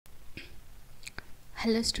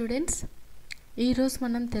Hello students, ఈరోజు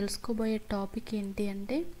మనం తెలుసుకోబోయే టాపిక్ ఏంటి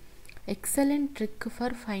అంటే ఎక్సలెంట్ ట్రిక్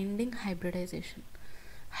ఫర్ ఫైండింగ్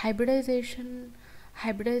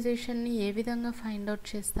హైబ్రిడైజేషన్ని ఏ విధంగా ఫైండ్ అవుట్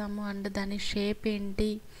చేస్తాము అండ్ దాని షేప్ ఏంటి,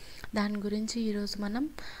 దాని గురించి ఈరోజు మనం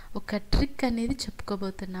ఒక ట్రిక్ అనేది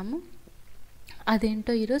చెప్పుకోబోతున్నాము.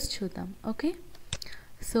 అదేంటో ఈరోజు చూద్దాం. ఓకే,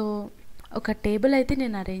 సో ఒక టేబుల్ అయితే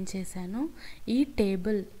నేను అరేంజ్ చేశాను. ఈ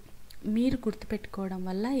టేబుల్ మీరు గుర్తుపెట్టుకోవడం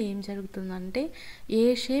వల్ల ఏం జరుగుతుందంటే ఏ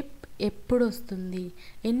షేప్ ఎప్పుడు వస్తుంది,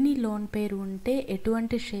 ఎన్ని లోన్ పేరు ఉంటే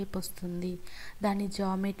ఎటువంటి షేప్ వస్తుంది, దాని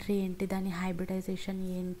జామెట్రీ ఏంటి, దాని హైబ్రిడైజేషన్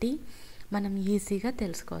ఏంటి మనం ఈజీగా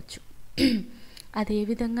తెలుసుకోవచ్చు. అది ఏ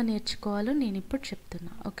విధంగా నేర్చుకోవాలో నేను ఇప్పుడు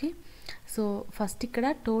చెప్తున్నా. ఓకే, సో ఫస్ట్ ఇక్కడ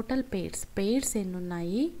టోటల్ పేర్స్ ఎన్ని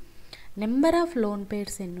ఉన్నాయి, నెంబర్ ఆఫ్ లోన్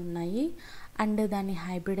పేర్స్ ఎన్ని ఉన్నాయి అండ్ దాని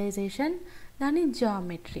హైబ్రిడైజేషన్, దాని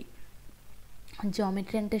జామెట్రీ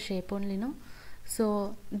అంటే షేప్ ఓన్లీను. సో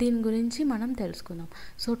దీని గురించి మనం తెలుసుకుందాం.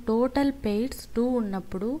 సో టోటల్ పేర్స్ 2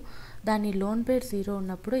 ఉన్నప్పుడు, దాని లోన్ పేర్ 0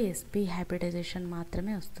 ఉన్నప్పుడు ఎస్పీ హైబ్రిడైజేషన్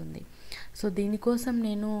మాత్రమే వస్తుంది. సో దీనికోసం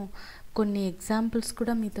నేను కొన్ని ఎగ్జాంపుల్స్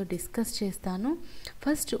కూడా మీతో డిస్కస్ చేస్తాను.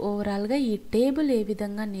 ఫస్ట్ ఓవరాల్గా ఈ టేబుల్ ఏ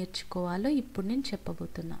విధంగా నేర్చుకోవాలో ఇప్పుడు నేను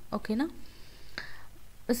చెప్పబోతున్నా. ఓకేనా,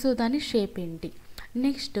 సో దాని షేప్ ఏంటి.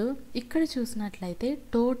 నెక్స్ట్ ఇక్కడ చూసినట్లయితే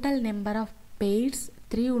టోటల్ నెంబర్ ఆఫ్ పేర్స్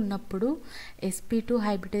 3 ఉన్నప్పుడు sp2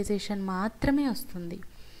 హైబ్రిడైజేషన్ మాత్రమే వస్తుంది.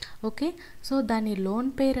 ఓకే, సో దాని లోన్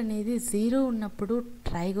పేర్ అనేది 0 ఉన్నప్పుడు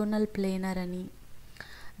ట్రైగోనల్ ప్లేనర్ అని,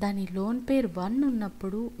 దాని లోన్ పేర్ 1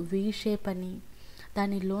 ఉన్నప్పుడు వి షేప్ అని,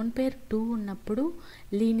 దాని లోన్ పేర్ 2 ఉన్నప్పుడు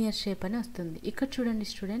లీనియర్ షేప్ అని వస్తుంది. ఇక్కడ చూడండి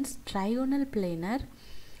స్టూడెంట్స్, ట్రైగోనల్ ప్లేనర్,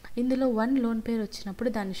 ఇందులో 1 లోన్ పేర్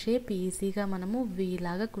వచ్చినప్పుడు దాని షేప్ ఈజీగా మనము వి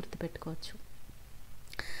లాగా గుర్తుపెట్టుకోవచ్చు.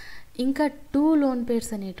 ఇంకా 2 లోన్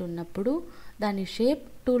పేర్స్ అనేవి ఉన్నప్పుడు దాని షేప్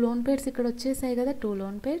 2 లోన్ పేర్స్ ఇక్కడ వచ్చేసాయి కదా, 2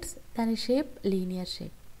 లోన్ పేర్స్, దాని shape linear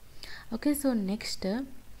shape. Okay, so next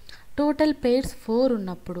total pairs 4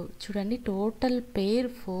 ఉన్నప్పుడు చూడండి, టోటల్ పేర్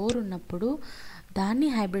 4 ఉన్నప్పుడు దాని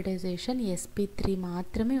హైబ్రిడైజేషన్ sp3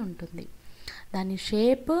 మాత్రమే ఉంటుంది. దాని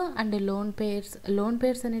షేప్ అండ్ లోన్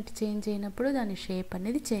పేర్స్ అనేది చేంజ్ అయినప్పుడు దాని షేప్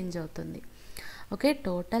అనేది చేంజ్ అవుతుంది. Okay,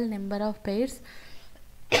 total number of pairs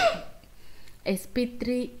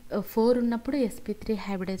sp3 4 ఉన్నప్పుడు sp3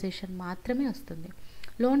 హైబ్రిడైజేషన్ మాత్రమే వస్తుంది.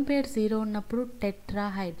 లోన్ పేర్ 0 ఉన్నప్పుడు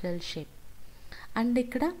టెట్రాహైడ్రల్ షేప్ అండ్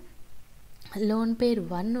ఇక్కడ లోన్ పేర్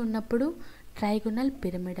 1 ఉన్నప్పుడు trigonal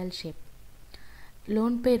pyramidal shape.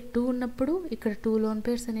 Lone pair 2 ఉన్నప్పుడు ఇక్కడ 2 లోన్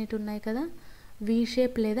పేర్స్ అనేవి ఉన్నాయి కదా, వి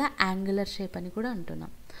షేప్ లేదా యాంగులర్ షేప్ అని కూడా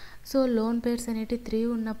అంటున్నాం. సో లోన్ పేర్స్ అనేవి 3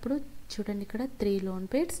 ఉన్నప్పుడు చూడండి, ఇక్కడ 3 లోన్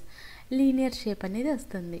పేర్స్ లీనియర్ షేప్ అనేది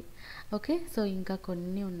వస్తుంది. ఓకే, సో ఇంకా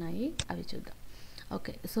కొన్ని ఉన్నాయి, అవి చూద్దాం.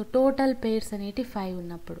 ఓకే, సో టోటల్ పేర్స్ అనేవి 5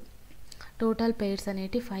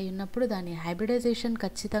 ఉన్నప్పుడు దాని హైబ్రిడైజేషన్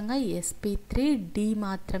ఖచ్చితంగా sp3d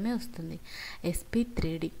మాత్రమే వస్తుంది,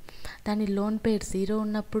 sp3d. దాని లోన్ పేర్ 0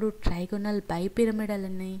 ఉన్నప్పుడు ట్రైగోనల్ బైపిరమిడల్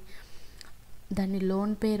అని, దాని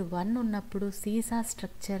లోన్ పేర్ 1 ఉన్నప్పుడు సీసా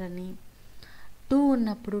స్ట్రక్చర్ అని, 2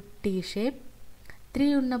 ఉన్నప్పుడు టీ షేప్,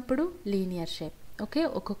 3 ఉన్నప్పుడు లీనియర్ షేప్. ఓకే,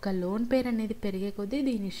 ఒక్కొక్క లోన్ పేర్ అనేది పెరిగే కొద్దీ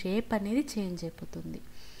దీని షేప్ అనేది చేంజ్ అయిపోతుంది.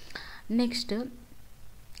 నెక్స్ట్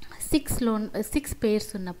 6 పేర్స్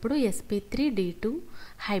ఉన్నప్పుడు sp3d2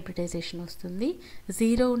 హైబ్రిడైజేషన్ వస్తుంది.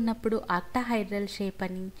 0 ఉన్నప్పుడు ఆక్టాహైడ్రల్ షేప్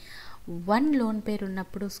అని, 1 లోన్ పేర్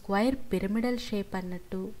ఉన్నప్పుడు స్క్వైర్ పిరమిడల్ షేప్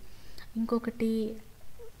అన్నట్టు, ఇంకొకటి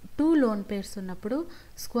 2 లోన్ పేర్స్ ఉన్నప్పుడు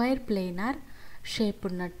స్క్వైర్ ప్లేనార్ షేప్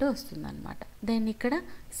ఉన్నట్టు వస్తుంది అనమాట. దెన్ ఇక్కడ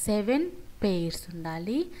 7 పేర్స్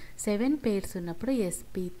ఉండాలి. 7 పేర్స్ ఉన్నప్పుడు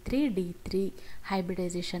sp3d3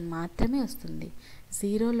 హైబ్రిడైజేషన్ మాత్రమే వస్తుంది.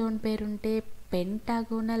 0 లోన్ పేరు ఉంటే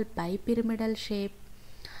pentagonal bipyramidal shape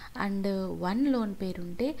and 1 loan పేరు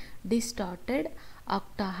ఉంటే డిస్టార్టెడ్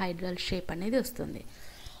ఆక్టాహైడ్రల్ షేప్ అనేది వస్తుంది.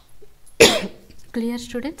 Clear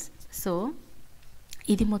students? సో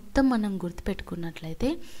ఇది మొత్తం మనం గుర్తుపెట్టుకున్నట్లయితే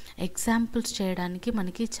ఎగ్జాంపుల్స్ చేయడానికి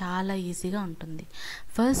మనకి చాలా ఈజీగా ఉంటుంది.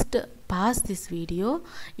 ఫస్ట్ పాస్ దిస్ వీడియో,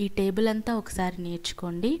 ఈ టేబుల్ అంతా ఒకసారి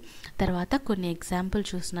నేర్చుకోండి, తర్వాత కొన్ని ఎగ్జాంపుల్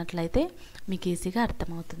చూసినట్లయితే మీకు ఈజీగా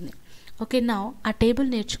అర్థమవుతుంది. ఓకే, నా ఆ టేబుల్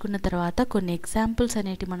నేర్చుకున్న తర్వాత కొన్ని ఎగ్జాంపుల్స్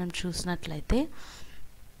అనేవి మనం చూసినట్లయితే,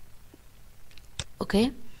 ఓకే,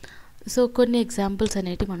 సో కొన్ని ఎగ్జాంపుల్స్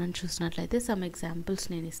అనేవి మనం చూసినట్లయితే సమ్ ఎగ్జాంపుల్స్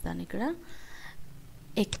నేను ఇస్తాను ఇక్కడ.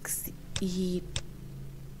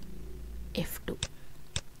 F2.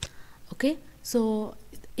 ఓకే, సో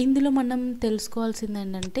ఇందులో మనం తెలుసుకోవాల్సింది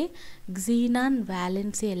ఏంటంటే గ్జీనాన్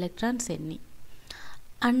వ్యాలెన్సీ ఎలక్ట్రాన్స్ ఎన్ని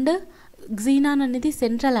అండ్ గ్జీనాన్ అనేది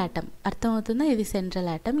సెంట్రల్ ఆటమ్, అర్థమవుతుందా? ఇది సెంట్రల్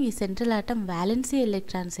ఆటమ్, ఈ సెంట్రల్ ఆటమ్ వ్యాలెన్సీ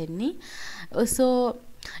ఎలక్ట్రాన్స్ ఎన్ని. సో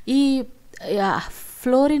ఈ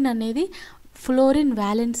ఫ్లోరిన్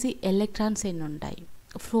వ్యాలెన్సీ ఎలక్ట్రాన్స్ ఎన్ని ఉంటాయి.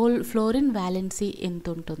 ఫ్లోరిన్ వ్యాలెన్సీ ఎంత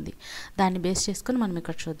ఉంటుంది దాన్ని బేస్ చేసుకొని మనం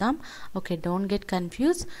ఇక్కడ చూద్దాం. Okay, don't get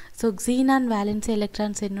confuse. So క్సీనాన్ valency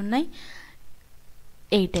electrons ఎన్ని ఉన్నాయి?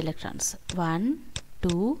 8 ఎలక్ట్రాన్స్. 1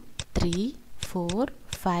 2 3 4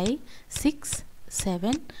 5 6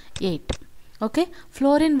 7 8. ఓకే,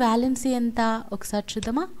 ఫ్లోరిన్ వ్యాలెన్సీ ఎంత ఒకసారి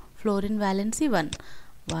చూద్దామా? Fluorine valency 1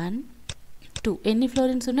 1 2. ఎన్ని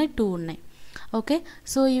ఫ్లోరిన్స్ ఉన్నాయి? 2 ఉన్నాయి. ఓకే,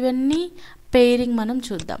 సో ఇవన్నీ పేరింగ్ మనం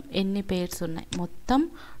చూద్దాం. ఎన్ని పేర్స్ ఉన్నాయి? మొత్తం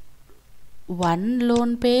 1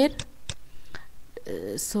 lone pair,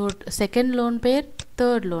 so second lone pair,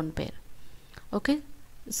 third lone pair. Okay,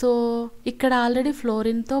 so ఇక్కడ ఆల్రెడీ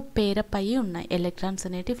ఫ్లోరిన్తో పేరప్ అయ్యి ఉన్నాయి. ఎలక్ట్రాన్స్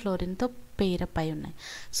అనేవి ఫ్లోరిన్తో పేరప్ అయి ఉన్నాయి.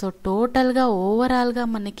 సో టోటల్గా ఓవరాల్గా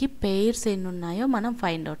మనకి పేర్స్ ఎన్ని ఉన్నాయో మనం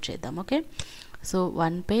ఫైండ్ అవుట్ చేద్దాం. ఓకే, సో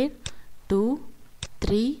 1 పేర్, 2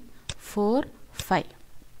 3 4 5.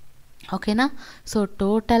 ఓకేనా? సో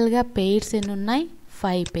టోటల్గా పేర్స్ ఎన్ని ఉన్నాయి?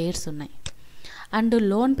 5 పేర్స్ ఉన్నాయి. అండ్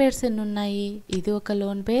లోన్ పేర్స్ ఎన్ని ఉన్నాయి? ఇది ఒక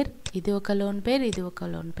లోన్ పేర్, ఇది ఒక లోన్ పేర్, ఇది ఒక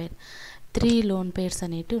లోన్ పేర్. 3 లోన్ పేర్స్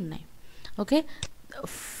అనేవి ఉన్నాయి. ఓకే,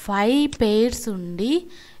 5 పేర్స్ ఉండి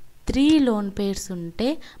 3 లోన్ పేర్స్ ఉంటే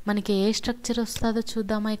మనకి ఏ స్ట్రక్చర్ వస్తుందో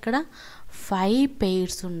చూద్దామా? ఇక్కడ 5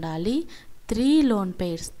 పేర్స్ ఉండాలి, 3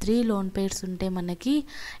 లోన్ పేర్స్ ఉంటే మనకి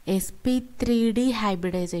sp3d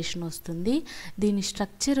హైబ్రిడైజేషన్ వస్తుంది. దీని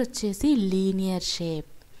స్ట్రక్చర్ వచ్చేసి లీనియర్ షేప్.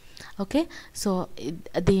 ఓకే, సో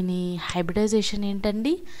దీని హైబ్రిడైజేషన్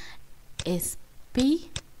ఏంటండి?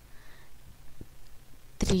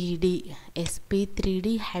 sp3d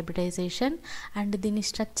hybridisation. అండ్ దీని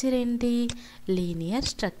స్ట్రక్చర్ ఏంటి? Linear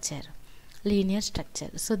structure.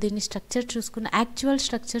 సో దీని స్ట్రక్చర్ యాక్చువల్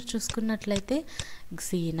స్ట్రక్చర్ చూసుకున్నట్లయితే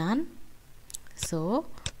క్సీనాన్. So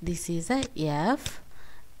this is a F.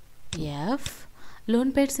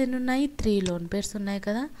 Loan pairs ఎన్ని ఉన్నాయి? 3 లోన్ పేర్స్ ఉన్నాయి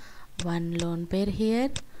కదా. 1 lone pair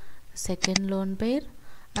here, second lone pair,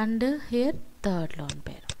 and here third lone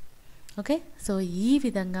pair. Okay, so ఈ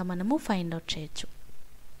విధంగా మనము ఫైండ్ అవుట్ చేయొచ్చు.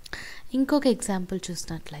 ఇంకొక ఎగ్జాంపుల్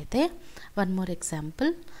చూసినట్లయితే, వన్ మోర్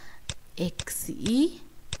ఎగ్జాంపుల్,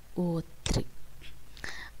 XeO3.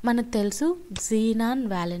 మనకు తెలుసు క్సీనాన్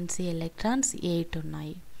వ్యాలెన్సీ ఎలక్ట్రాన్స్ 8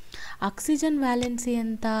 ఉన్నాయి. ఆక్సిజన్ వ్యాలెన్సీ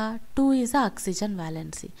ఎంత? 2 ఈజ్ ఆక్సిజన్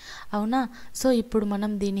వ్యాలెన్సీ. అవునా? సో ఇప్పుడు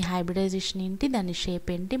మనం దీని హైబ్రిడైజేషన్ ఏంటి, దాని షేప్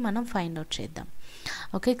ఏంటి మనం ఫైండ్ అవుట్ చేద్దాం.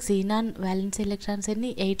 ఓకే, క్సీనాన్ వ్యాలెన్సీ ఎలక్ట్రాన్స్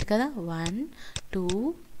ఎన్ని? 8 కదా. 1 2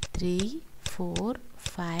 3 4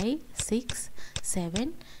 5 6 7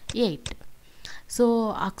 8. సో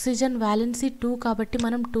ఆక్సిజన్ వ్యాలెన్సీ 2 కాబట్టి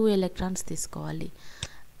మనం 2 ఎలక్ట్రాన్స్ తీసుకోవాలి.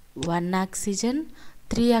 1 ఆక్సిజన్,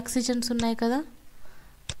 3 ఆక్సిజన్స్ ఉన్నాయి కదా.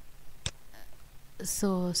 So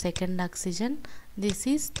second oxygen, this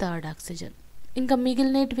is third oxygen. ఇంకా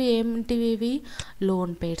మిగిలినవి ఏమిటివి? ఇవి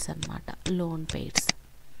లోన్ పేర్స్ అన్నమాట, లోన్ పేర్స్.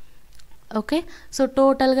 ఓకే, సో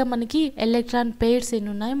టోటల్గా మనకి ఎలక్ట్రాన్ పేర్స్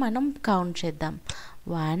ఎన్ని ఉన్నాయో మనం కౌంట్ చేద్దాం.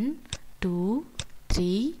 1 2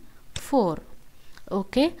 3 4.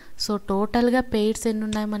 ఓకే, సో టోటల్గా పేర్స్ ఎన్ని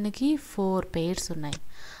ఉన్నాయి? మనకి 4 పేర్స్ ఉన్నాయి.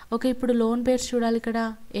 ఓకే, ఇప్పుడు లోన్ పేర్స్ చూడాలి. ఇక్కడ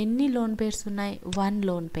ఎన్ని లోన్ పేర్స్ ఉన్నాయి? 1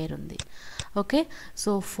 లోన్ పేర్ ఉంది. ఓకే,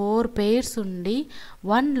 సో 4 పేర్స్ ఉండి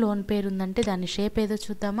 1 లోన్ పేర్ ఉందంటే దాని షేప్ ఏదో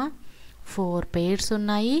చూద్దామా? 4 పేర్స్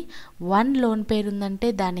ఉన్నాయి, 1 లోన్ పేర్ ఉందంటే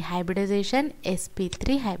దాని హైబ్రిడైజేషన్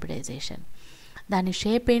sp3 హైబ్రిడైజేషన్. దాని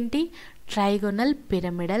షేప్ ఏంటి? Trigonal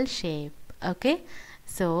pyramidal shape. Okay,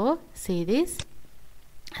 so see this.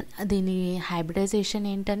 దీని హైబ్రిడైజేషన్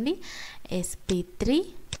ఏంటండి? sp3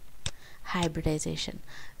 hybridisation.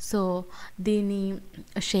 సో దీని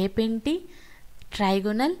షేప్ ఏంటి?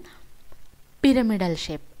 Trigonal pyramidal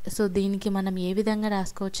shape. సో దీనికి మనం ఏ విధంగా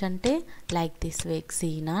రాసుకోవచ్చు అంటే like this way.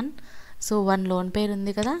 క్సీనాన్, so 1 lone pair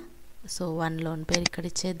ఉంది కదా. సో 1 లోన్ పేర్ ఇక్కడ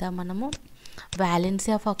ఇచ్చేద్దాం మనము.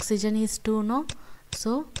 Valency of oxygen is 2 no.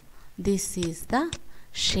 So this is the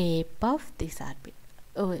shape of this orbit.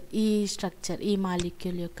 ఈ స్ట్రక్చర్, ఈ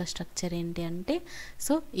మాలిక్యూల్ యొక్క స్ట్రక్చర్ ఏంటి అంటే,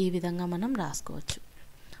 సో ఈ విధంగా మనం రాసుకోవచ్చు.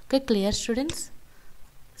 Okay, clear students?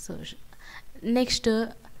 So next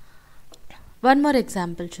one more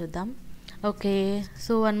example చూద్దాం. Okay,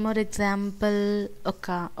 so one more example.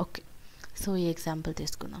 Okay, so ఈ ఎగ్జాంపుల్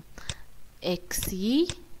తీసుకుందాం.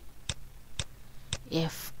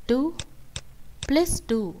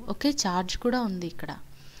 Xef2+2. ఓకే, చార్జ్ కూడా ఉంది ఇక్కడ.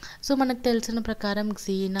 సో మనకు తెలిసిన ప్రకారం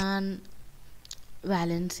క్సీనాన్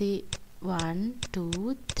వ్యాలెన్సీ 1 2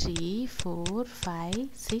 3 4 5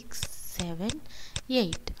 6 7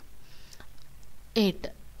 8.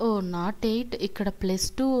 ఓ నాట్ 8, ఇక్కడ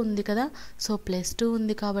 +2 ఉంది కదా. సో +2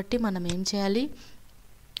 ఉంది కాబట్టి మనం ఏం చేయాలి?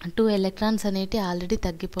 2 ఎలక్ట్రాన్స్ అనేవి ఆల్రెడీ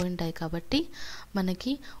తగ్గిపోయి ఉంటాయి కాబట్టి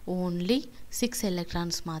మనకి ఓన్లీ 6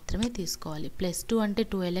 ఎలక్ట్రాన్స్ మాత్రమే తీసుకోవాలి. +2 అంటే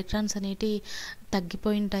 2 ఎలక్ట్రాన్స్ అనేవి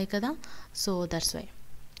తగ్గిపోయి ఉంటాయి కదా. So that's why.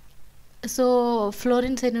 సో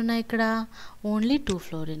ఫ్లోరిన్స్ ఎన్ని ఉన్నాయి ఇక్కడ? Only 2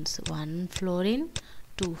 ఫ్లోరిన్స్, 1 fluorine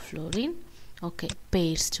 2 fluorine. Okay,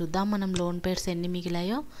 pairs చూద్దాం మనం లోన్ పేర్స్ ఎన్ని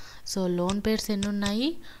మిగిలాయో. సో లోన్ పేర్స్ ఎన్ని ఉన్నాయి?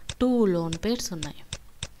 2 లోన్ పేర్స్ ఉన్నాయి.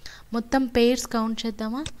 మొత్తం పేర్స్ కౌంట్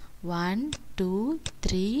చేద్దామా? 1 2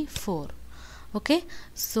 3 4. ఓకే,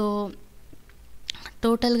 సో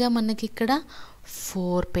టోటల్గా మనకి ఇక్కడ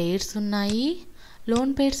 4 పేర్స్ ఉన్నాయి.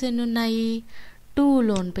 లోన్ పేర్స్ ఎన్ని ఉన్నాయి? 2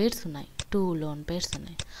 లోన్ పేర్స్ ఉన్నాయి, 2 లోన్ పేర్స్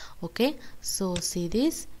ఉన్నాయి. ఓకే, సో సీ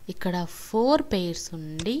దిస్, ఇక్కడ 4 పేర్స్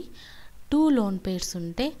ఉండి 2 లోన్ పేర్స్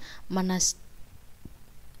ఉంటే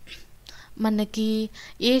మనకి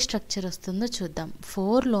ఏ స్ట్రక్చర్ వస్తుందో చూద్దాం.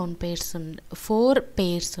 4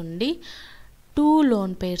 పేర్స్ ఉండి 2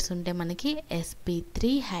 లోన్ పేర్స్ ఉంటే మనకి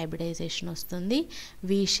sp3 హైబ్రిడైజేషన్ వస్తుంది,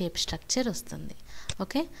 వి షేప్ స్ట్రక్చర్ వస్తుంది.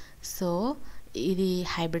 ఓకే, సో ఇది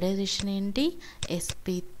హైబ్రిడైజేషన్ ఏంటి?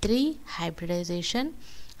 sp3 హైబ్రిడైజేషన్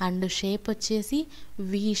అండ్ షేప్ వచ్చేసి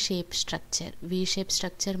V shape structure. V shape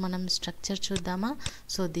structure మనం స్ట్రక్చర్ చూద్దామా?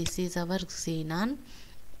 So this is our xenon,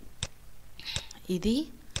 ఇది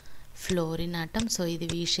ఫ్లోరిన్ ఆటమ్. సో ఇది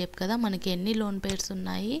వి షేప్ కదా. మనకి ఎన్ని లోన్ పేర్స్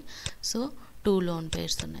ఉన్నాయి? సో 2 లోన్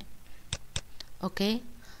పేర్స్ ఉన్నాయి. ఓకే,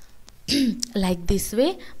 లైక్ దిస్ వే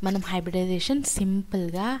మనం హైబ్రిడైజేషన్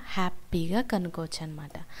సింపుల్గా హ్యాపీగా కనుక్కోవచ్చు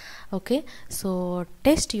అనమాట. Okay, so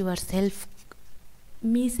test your self,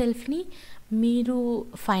 మీ సెల్ఫ్ని మీరు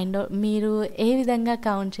మీరు ఏ విధంగా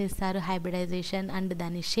కౌంట్ చేస్తారు హైబ్రిడైజేషన్ అండ్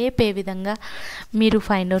దాని షేప్ ఏ విధంగా మీరు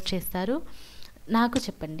ఫైండ్ అవుట్ చేస్తారు నాకు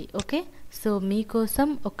చెప్పండి. ఓకే, సో మీకోసం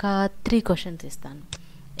ఒక 3 క్వశ్చన్స్ ఇస్తాను.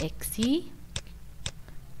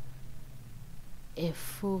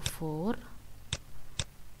 F4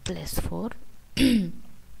 + 4.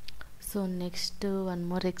 So next one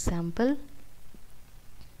more example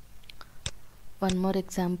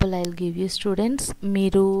I will give you students.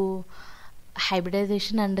 మీరు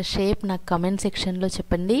హైబ్రిడైజేషన్ అండ్ షేప్ నాకు కమెంట్ సెక్షన్లో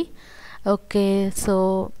చెప్పండి. Okay, so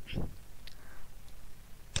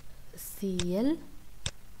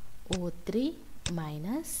ClO3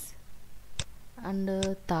 minus and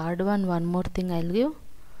third one more thing I will give,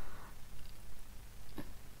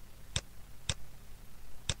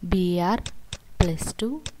 Br +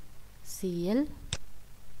 2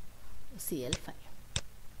 Cl5.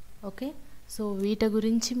 Okay, so వీటి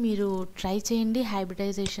గురించి మీరు try చేయండి,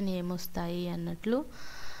 hybridisation ఏమొస్తాయి అన్నట్లు.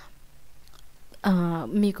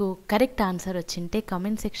 మీకు కరెక్ట్ ఆన్సర్ వచ్చింటే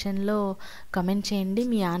కమెంట్ సెక్షన్లో కమెంట్ చేయండి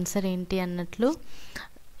మీ ఆన్సర్ ఏంటి అన్నట్లు.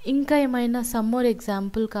 ఇంకా ఏమైనా సమ్మోర్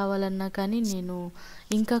ఎగ్జాంపుల్ కావాలన్నా కానీ నేను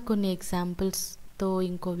ఇంకా కొన్ని ఎగ్జాంపుల్స్తో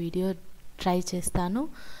ఇంకో వీడియో ట్రై చేస్తాను.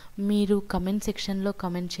 మీరు కమెంట్ సెక్షన్లో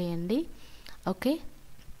కమెంట్ చేయండి. Okay,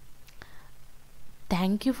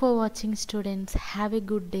 thank you for watching students. Have a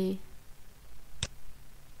good day.